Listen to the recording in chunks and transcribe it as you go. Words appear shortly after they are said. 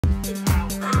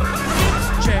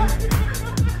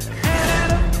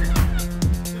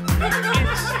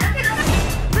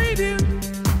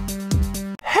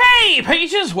Hey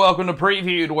Peaches, welcome to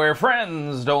Previewed, where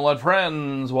friends don't let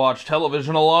friends watch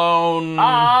television alone.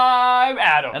 I'm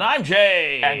Adam. And I'm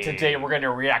Jay. And today we're going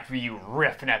to react to you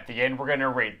riff, and at the end we're going to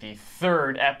rate the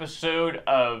third episode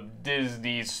of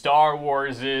Disney's Star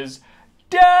Wars'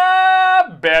 Da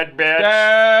Bad Batch.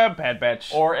 Da Bad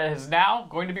Batch. Or as now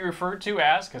going to be referred to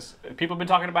as, because people have been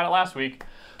talking about it last week,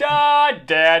 Da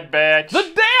Dad Batch.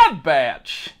 The Dad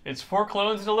Batch. It's 4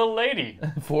 clones and a little lady.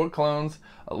 4 clones,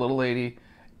 a little lady,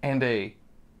 and a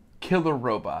killer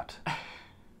robot.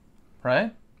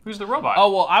 Right? Who's the robot?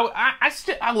 Oh, well,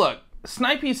 I look,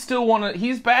 Snipey's still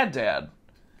he's Bad Dad.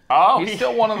 Oh, he's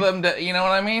still one of them, you know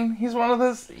what I mean? He's one of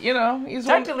those, you know,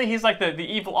 technically he's like the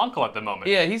evil uncle at the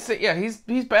moment. Yeah, he's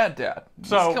Bad Dad.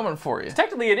 So, he's coming for you.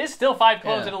 Technically it is still 5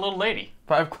 clones and a little lady.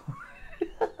 5 clones.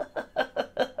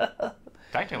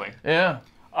 Technically. Yeah.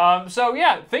 So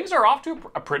yeah, things are off to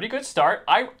a pretty good start.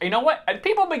 You know what? And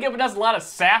people have been giving us a lot of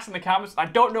sass in the comments. I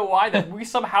don't know why that we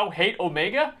somehow hate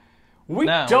Omega. We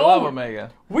don't. We love Omega.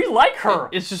 We like her.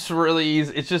 It's just really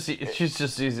easy. It's just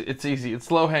easy. It's easy. It's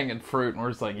low hanging fruit, and we're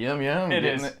just like yum yum.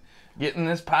 Getting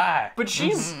this pie. But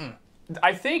she's.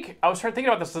 I think I was thinking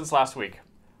about this since last week.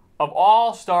 Of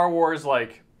all Star Wars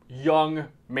like young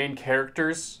main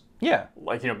characters. Yeah.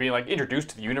 Like, you know, being like introduced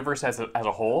to the universe as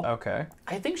a whole. Okay.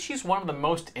 I think she's one of the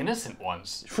most innocent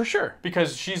ones. For sure.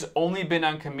 Because she's only been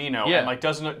on Camino and like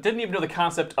didn't even know the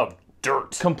concept of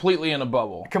dirt. Completely in a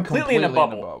bubble. Completely in a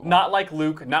bubble. Not like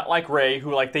Luke, not like Rey,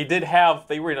 who like they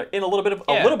were in a little bit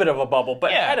of a bubble,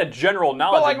 but had a general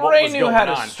knowledge of what was going on. Rey knew how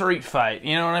to street fight,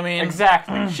 you know what I mean?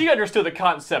 Exactly. She understood the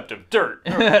concept of dirt.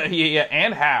 Yeah,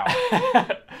 and how.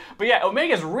 But yeah,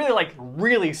 Omega's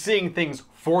really seeing things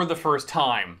for the first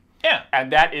time. Yeah.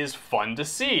 And that is fun to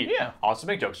see. Yeah. Also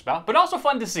make jokes about, but also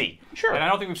fun to see. Sure. And I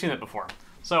don't think we've seen that before.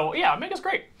 So yeah, Omega's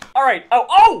great. All right.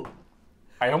 Oh!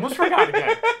 I almost forgot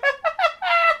again.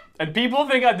 And people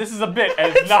think this is a bit,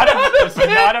 and it's not a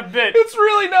bit. It's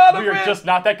really not a bit. We are just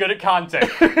not that good at content.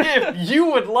 If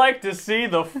you would like to see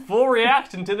the full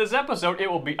reaction to this episode, it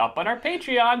will be up on our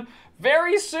Patreon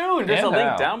very soon. There's a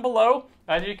link down below.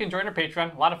 You can join our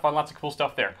Patreon. A lot of fun, lots of cool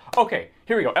stuff there. Okay,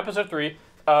 here we go. Episode 3.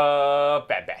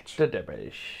 Bad Batch. The Bad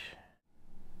Batch.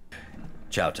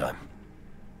 Chow time.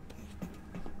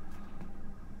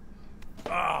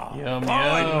 Oh, yum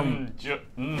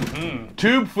yum.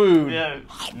 Tube food. Yeah,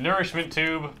 nourishment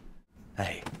tube.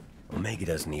 Hey, Omega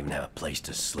doesn't even have a place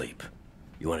to sleep.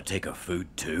 You want to take her food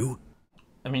too?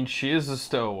 I mean, she is a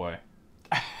stowaway.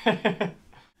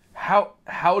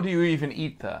 How do you even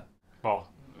eat that? Well,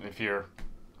 if you're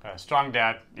a strong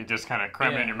dad, you just kind of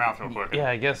cram it in your mouth real quick.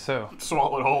 Yeah, I guess so.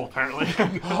 Swallow it whole, apparently.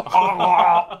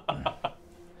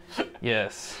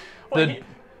 Yes.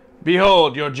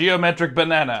 Behold, your geometric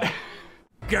banana.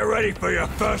 Get ready for your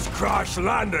first crash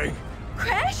landing.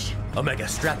 Crash? Omega,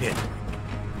 strap in.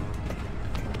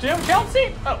 Jim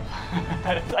Kelsey? Oh,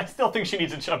 I still think she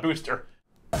needs a booster.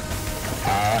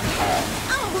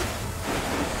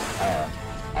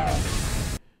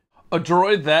 A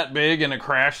droid that big in a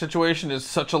crash situation is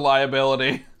such a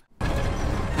liability.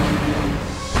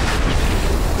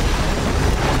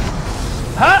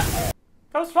 Huh?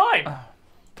 That was fine.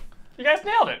 You guys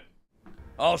nailed it.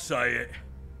 I'll say it.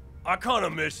 I kind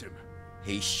of miss him.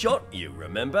 He shot you,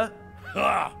 remember?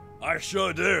 Ha! I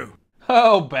sure do.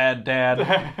 Oh, Bad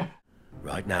Dad.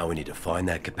 Right now we need to find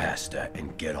that capacitor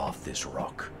and get off this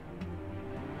rock.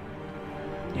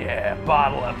 Yeah,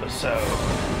 bottle episode.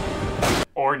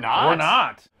 Or not. Or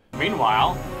not.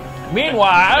 Meanwhile,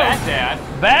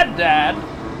 Bad Dad,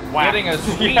 getting a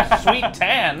sweet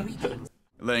tan.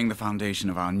 Laying the foundation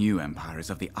of our new empire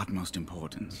is of the utmost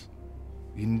importance.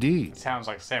 Indeed. Sounds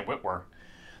like Sam Witwer.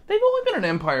 They've only been an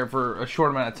empire for a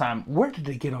short amount of time. Where did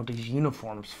they get all these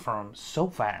uniforms from so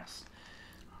fast?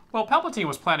 Well, Palpatine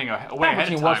was planning way ahead of time.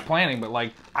 Palpatine was planning, but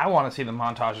like, I want to see the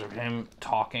montage of him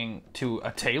talking to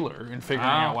a tailor and figuring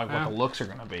out like what the looks are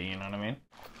going to be. You know what I mean?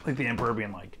 Like the Emperor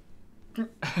being like,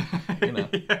 you know,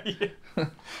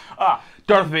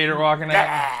 Darth Vader walking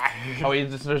out. Oh,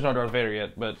 there's no Darth Vader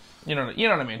yet, but you know what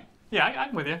I mean. Yeah,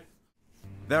 I'm with you.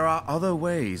 There are other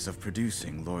ways of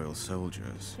producing loyal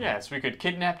soldiers. Yes, we could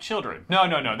kidnap children. No.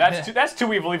 That's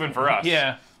too evil even for us.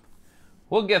 Yeah,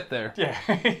 we'll get there. Yeah.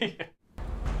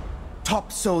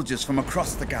 Top soldiers from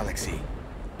across the galaxy.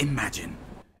 Imagine.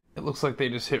 It looks like they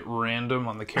just hit random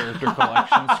on the character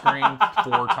collection screen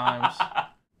 4 times.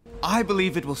 I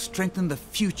believe it will strengthen the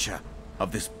future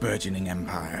of this burgeoning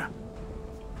empire.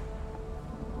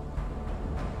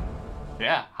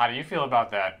 Yeah, how do you feel about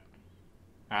that?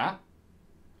 Huh?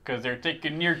 Because they're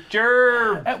taking your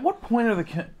gerb. At what point are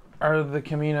the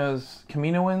Caminoans?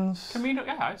 Camino,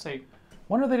 yeah, I'd say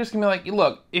When are they just gonna be like,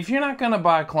 look, if you're not gonna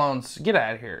buy clones, get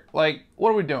out of here. Like, what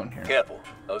are we doing here? Careful.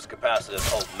 Those capacitors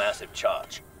hold massive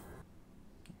charge.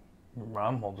 Your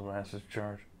mom holds a massive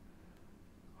charge.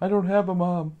 I don't have a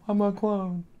mom. I'm a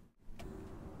clone.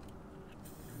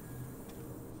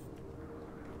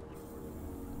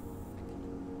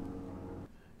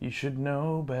 You should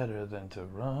know better than to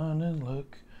run and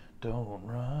look. Don't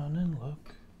run and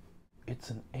look. It's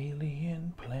an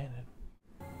alien planet.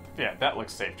 Yeah, that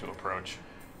looks safe to approach.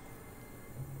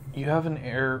 You have an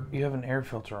air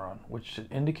filter on, which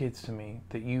indicates to me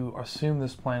that you assume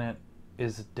this planet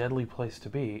is a deadly place to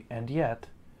be, and yet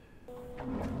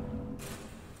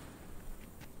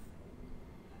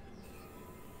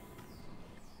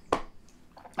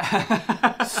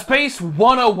Space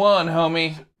 101,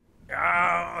 homie.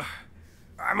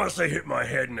 I must have hit my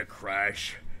head in a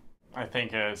crash. I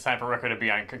think it's time for Rico to be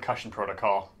on concussion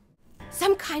protocol.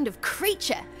 Some kind of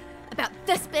creature. About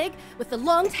this big, with a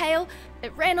long tail.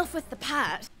 It ran off with the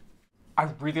part. I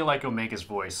really like Omega's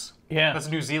voice. Yeah. That's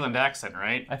a New Zealand accent,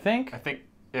 right? I think.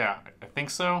 Yeah, I think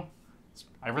so.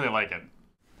 I really like it.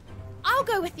 I'll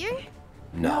go with you.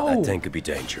 No, that thing could be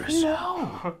dangerous.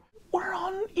 No. We're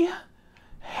on, yeah.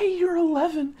 Hey, you're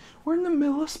 11. We're in the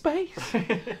middle of space.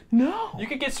 No. You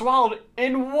could get swallowed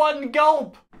in one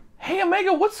gulp. Hey,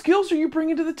 Omega, what skills are you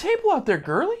bringing to the table out there,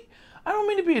 girly? I don't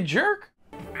mean to be a jerk.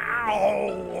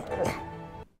 Ow!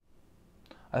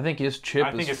 I think his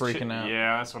chip is freaking out.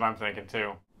 Yeah, that's what I'm thinking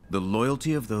too. The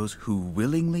loyalty of those who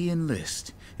willingly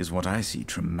enlist is what I see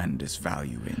tremendous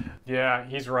value in. Yeah,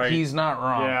 he's right. He's not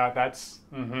wrong. Yeah, that's...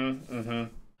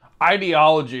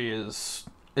 Ideology is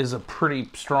a pretty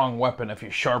strong weapon if you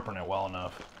sharpen it well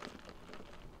enough.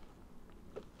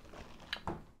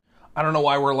 I don't know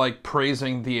why we're like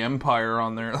praising the Empire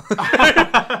on there.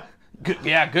 Good,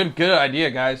 yeah, good idea,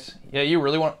 guys. Yeah, you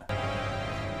really want...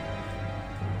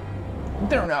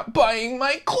 They're not buying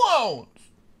my clones.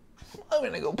 I'm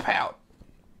gonna go pout.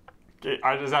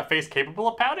 Is that face capable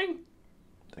of pouting?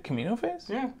 The Camino face?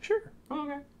 Yeah. Sure. Oh,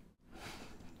 okay.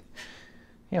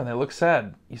 Yeah, they look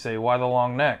sad. You say, why the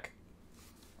long neck?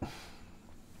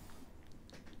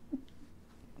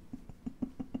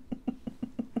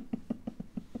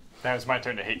 Now it's my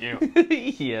turn to hate you.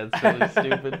 Yeah, it's really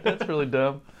stupid. That's really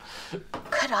dumb.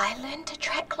 Could I learn to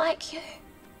track like you?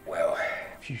 Well,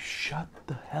 If you shut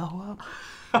the hell up,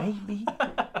 maybe.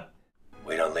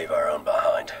 we don't leave our own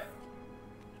behind.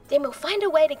 Then we'll find a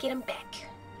way to get him back.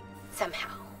 Somehow.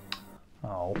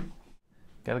 Oh.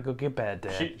 Gotta go get Bad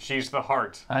Dad. She's the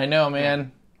heart. I know,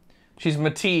 man. She's my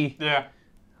tea. Yeah.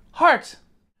 Heart!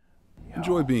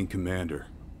 Enjoy being commander.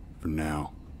 For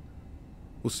now.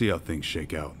 We'll see how things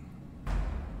shake out.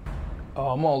 Oh,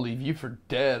 I'm gonna leave you for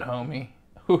dead, homie.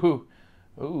 Ooh.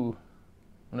 Ooh.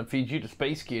 I'm gonna feed you to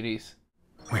space kitties.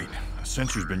 Wait, a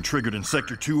sensor's been triggered in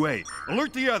Sector 2A.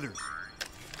 Alert the others!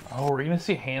 Oh, we're gonna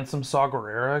see handsome Saw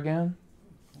Gerrera again?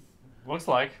 Looks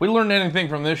like. We learned anything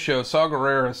from this show, Saw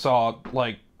Gerrera saw,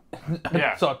 like,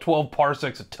 Yeah. saw 12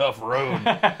 parsecs of tough road.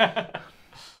 That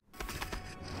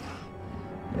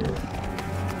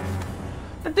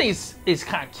thing is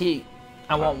kind of cute.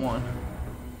 I want one.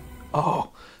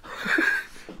 Oh.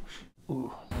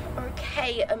 Ooh.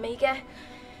 Okay, Omega.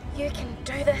 You can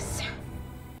do this.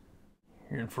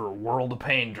 You're in for a world of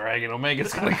pain, Dragon.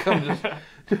 Omega's gonna come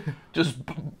just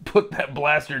put that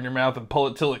blaster in your mouth and pull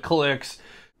it till it clicks.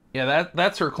 Yeah,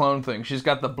 that's her clone thing. She's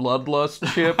got the bloodlust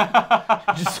chip.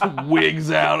 Just wigs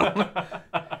out.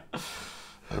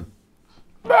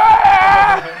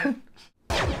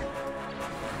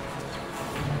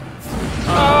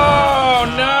 Oh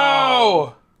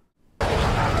no!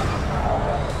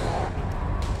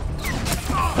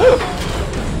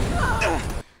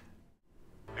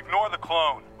 Ignore the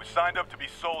clone. We signed up to be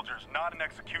soldiers, not an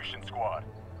execution squad.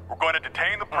 We're going to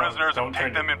detain the prisoners and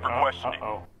take them in for questioning.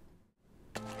 Uh-oh.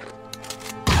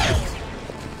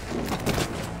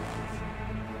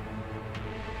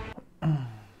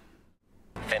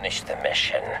 Finish the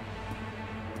mission.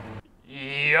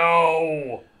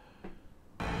 Yo!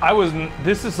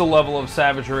 This is the level of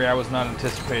savagery I was not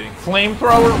anticipating.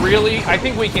 Flamethrower, really? I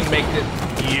think we can make this.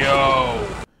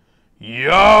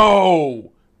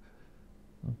 Yo!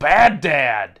 Bad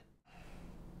Dad!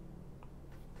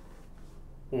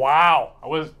 Wow, I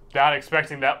was not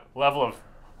expecting that level of...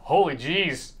 Holy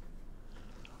jeez.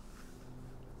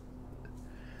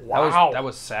 Wow. That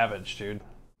was savage, dude.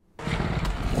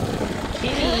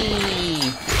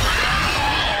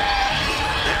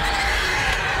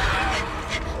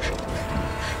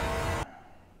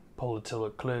 Pull it till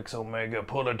it clicks, Omega.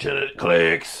 Pull it till it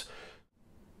clicks.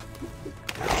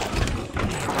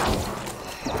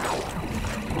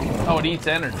 Oh, it eats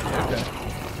energy. Okay.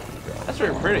 That's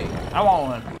very pretty. I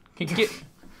want one.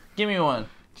 Give me one.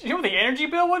 Do you know what the energy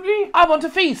bill would be? I want a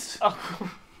feast.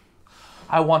 Oh.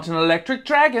 I want an electric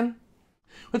dragon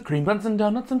with cream buns and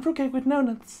donuts and fruitcake with no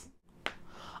nuts.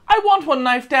 I want one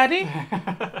knife, Daddy.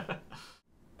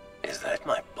 Is that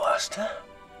my blaster?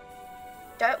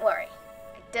 Don't worry.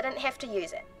 I didn't have to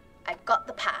use it. I got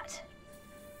the part.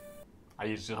 I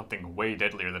used something way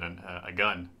deadlier than a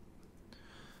gun.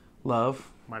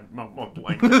 Love. My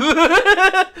blank. And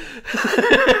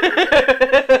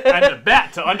a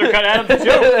bat to undercut Adam's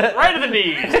joke right to the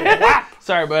knees. Whap!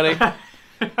 Sorry, buddy.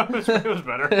 It was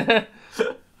better.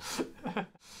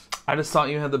 I just thought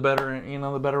you had the better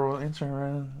answer,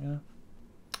 right?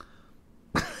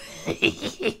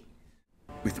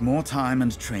 With more time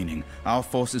and training, our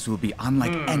forces will be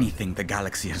unlike anything the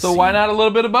galaxy has So seen. why not a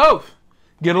little bit of both?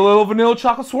 Get a little vanilla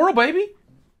chocolate swirl, baby.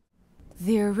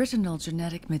 The original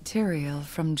genetic material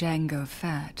from Django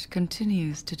Fat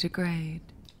continues to degrade.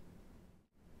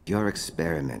 Your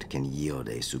experiment can yield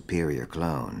a superior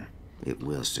clone. It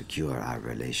will secure our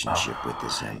relationship with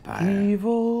this empire.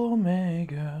 Evil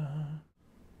Omega.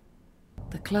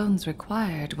 The clones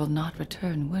required will not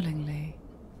return willingly.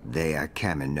 They are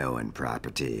Kaminoan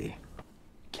property.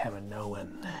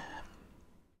 Kaminoan.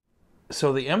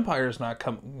 So the Empire's not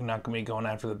going to be going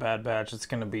after the Bad Batch. It's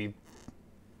going to be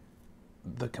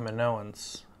the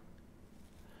Kaminoans.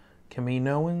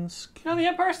 Kaminoans? No, the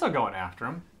Empire's still going after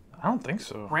him. I don't think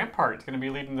so. Rampart's going to be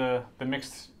leading the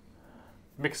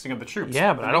mixing of the troops.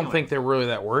 Yeah, but I don't think they're really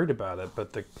that worried about it.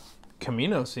 But the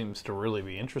Kamino seems to really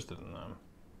be interested in them.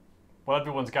 Well,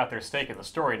 everyone's got their stake in the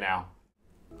story now.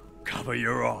 Cover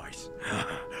your eyes.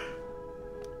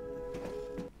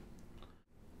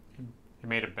 He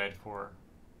made a bed for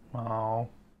her. Oh.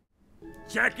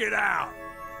 Check it out.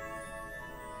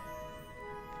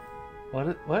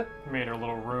 What? He made her a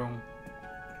little room.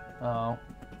 Oh.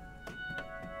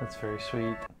 That's very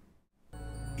sweet.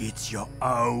 It's your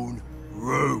own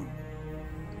room.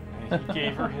 And he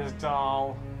gave her his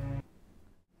doll.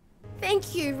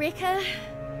 Thank you, Rekka.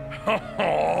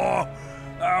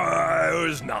 It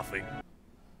was nothing.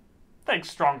 Thanks,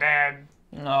 Strong Dad.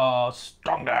 Oh,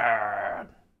 strong dad.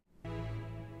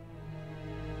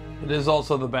 It is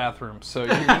also the bathroom, so you're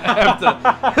gonna have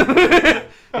to.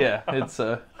 Yeah, it's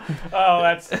Oh,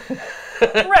 that's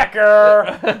Wrecker.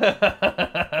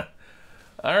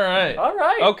 All right. All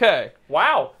right. Okay.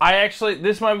 Wow.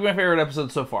 This might be my favorite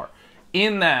episode so far.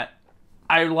 In that,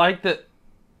 I like that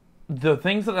the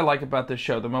things that I like about this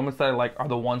show, the moments that I like, are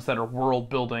the ones that are world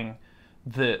building,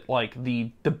 the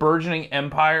burgeoning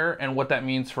empire and what that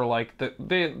means for like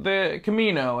the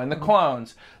Camino and the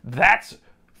clones. That's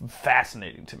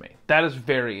fascinating to me. That is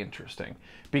very interesting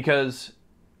because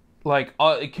like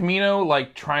Camino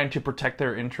like trying to protect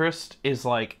their interest is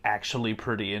like actually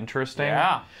pretty interesting.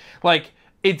 Yeah. Like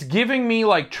it's giving me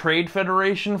like Trade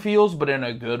Federation feels, but in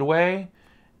a good way.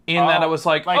 In that I was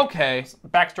like okay.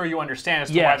 Backstory you understand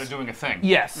as to why they're doing a thing.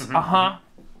 Yes. Mm-hmm.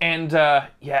 And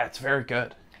yeah, it's very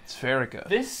good. It's very good.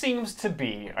 This seems to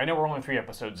be, I know we're only 3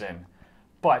 episodes in,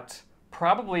 but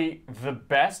probably the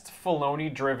best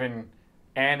Filoni-driven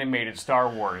animated Star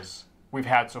Wars we've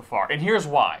had so far. And here's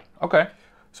why. Okay.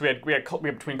 So we had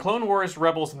between Clone Wars,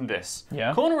 Rebels, and this.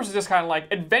 Yeah. Clone Wars is just kind of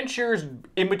like adventures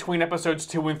in between episodes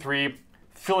 2 and 3,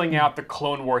 filling out the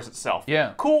Clone Wars itself.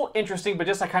 Yeah. Cool, interesting, but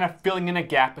just like kind of filling in a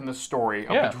gap in the story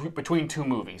between 2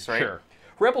 movies, right? Sure.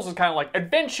 Rebels is kind of like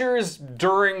adventures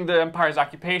during the Empire's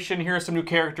occupation. Here are some new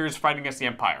characters fighting against the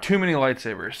Empire. Too many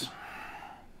lightsabers.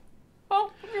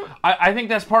 Well, I think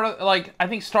that's part of like I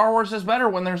think Star Wars is better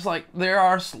when there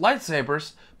are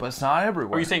lightsabers, but it's not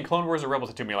everywhere. are you saying Clone Wars or Rebels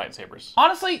have too many lightsabers?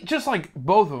 Honestly, just like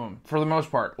both of them for the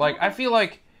most part. Like I feel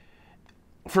like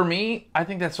for me, I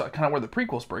think that's kind of where the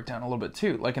prequels break down a little bit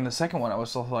too. Like in the second one, I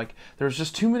was like, there's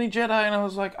just too many Jedi, and I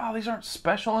was like, oh, these aren't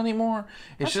special anymore.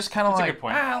 It's just kind of like, a good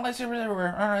point. lightsabers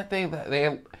everywhere. All right, they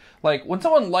like when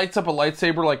someone lights up a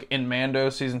lightsaber, like in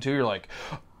Mando season 2, you're like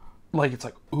it's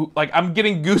like, ooh, like I'm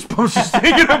getting goosebumps just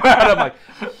thinking about it. I'm like,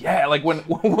 yeah, like when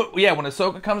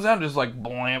Ahsoka comes out, just like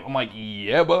blam, I'm like,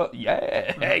 yeah, but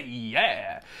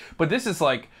yeah. But this is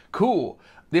like cool.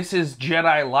 This is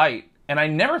Jedi light. And I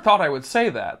never thought I would say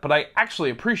that, but I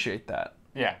actually appreciate that.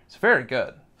 Yeah. It's very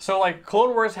good. So, like, Clone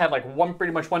Wars had, like,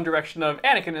 pretty much one direction of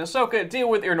Anakin and Ahsoka deal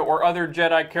with, or other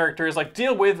Jedi characters, like,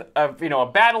 deal with, a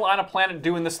battle on a planet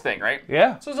doing this thing, right?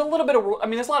 Yeah. So there's a little bit of,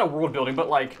 there's a lot of world building, but,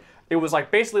 like, it was, like,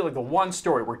 basically, like, the one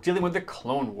story. We're dealing with the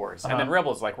Clone Wars. And then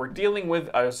Rebels, like, we're dealing with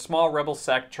a small rebel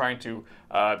sect trying to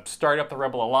start up the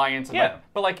Rebel Alliance. And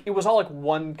but, like, it was all, like,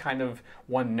 one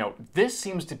note. This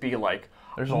seems to be, like,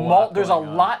 there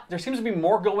seems to be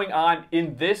more going on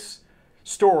in this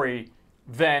story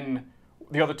than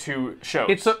the other two shows.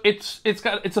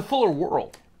 It's a fuller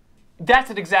world.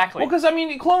 That's it exactly. Well, because I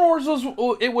mean, Clone Wars was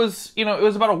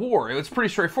about a war. It was pretty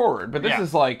straightforward. But this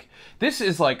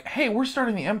is like, hey, we're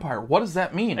starting the Empire. What does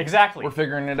that mean? Exactly. We're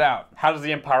figuring it out. How does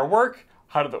the Empire work?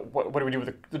 What do we do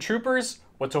with the troopers?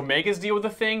 What's Omega's deal with the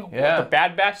thing? Yeah. The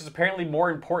Bad Batch is apparently more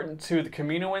important to the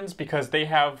Kaminoans because they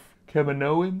have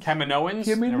Kaminoans.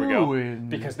 There we go.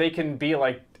 Because they can be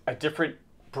like a different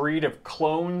breed of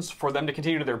clones for them to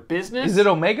continue their business. Is it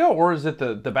Omega or is it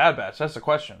the Bad Batch? That's the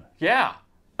question. Yeah.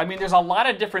 I mean, there's a lot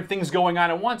of different things going on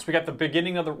at once. We got the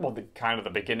beginning of the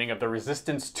beginning of the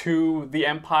resistance to the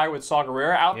Empire with Saw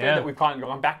Gerrera out there that we've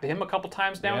gone back to him a couple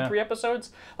times now in 3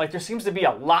 episodes. Like, there seems to be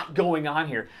a lot going on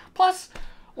here. Plus,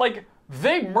 like,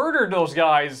 they murdered those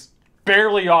guys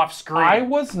barely off screen. I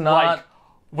was not... Like,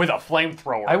 with a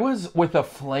flamethrower. I was with a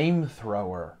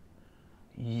flamethrower.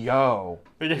 Yo.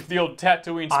 The old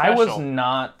Tatooine special. I was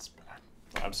not...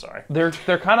 I'm sorry. They're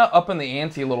kind of up in the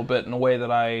ante a little bit in a way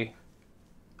that I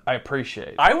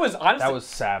appreciate. I was honestly... That was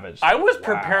savage. I was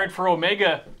prepared for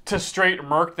Omega to straight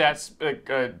murk that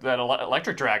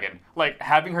electric dragon. Like,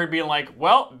 having her being like,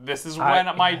 well, this is when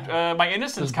my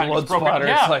innocence kind of gets broken. Splatter,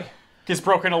 Yeah, gets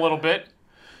broken a little bit.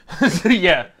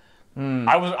 Yeah.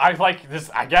 I was like, this.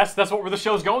 I guess that's where the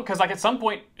show's going, because like at some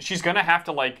point she's gonna have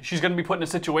to she's gonna be put in a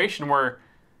situation where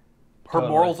her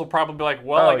morals will probably be like,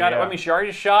 well, I got it. I mean, she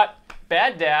already shot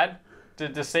Bad Dad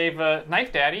to save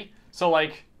Knife Daddy, so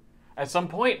like at some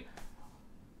point,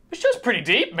 the show's pretty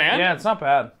deep, man. Yeah, it's not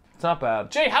bad. It's not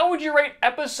bad. Jay, how would you rate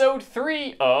episode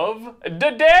 3 of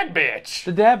The Dad Batch?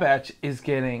 The Dad Batch is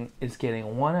getting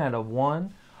 1 out of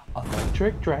 1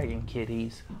 electric dragon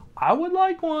kitties. I would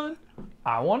like one.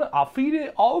 I'll feed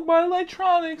it all of my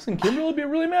electronics, and Kimberly will be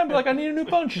really mad. Be like, I need a new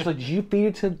phone. She's like, did you feed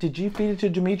it to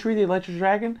Dimitri, the electric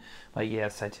dragon? Like,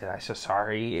 yes, I did. I'm so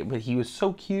sorry, but he was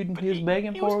so cute, and he was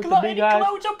begging for it. The big guy. He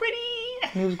glowed so pretty.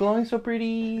 He was glowing so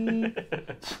pretty.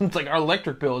 It's like our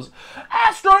electric bill is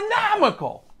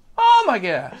astronomical. Oh my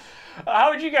god.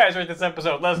 How would you guys rate this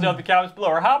episode? Let us know in the comments below,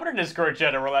 or hop in our Discord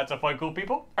channel where lots of fun, cool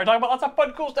people are talking about lots of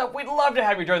fun, cool stuff. We'd love to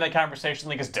have you join that conversation.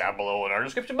 Link is down below in our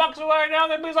description box. So right now,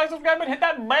 then please like, subscribe, and hit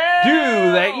that bell.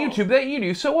 Do that YouTube that you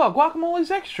do so well. Guacamole's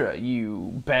extra.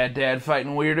 You bad dad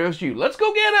fighting weirdos. You. Let's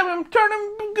go get him and turn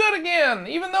him good again.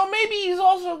 Even though maybe he's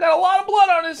also got a lot of blood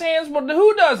on his hands, but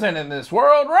who doesn't in this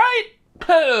world, right?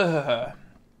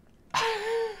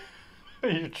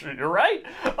 You're right.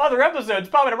 Other episodes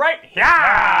popping up, right?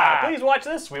 Yeah! Please watch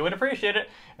this. We would appreciate it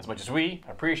as much as we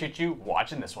appreciate you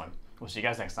watching this one. We'll see you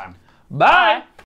guys next time. Bye.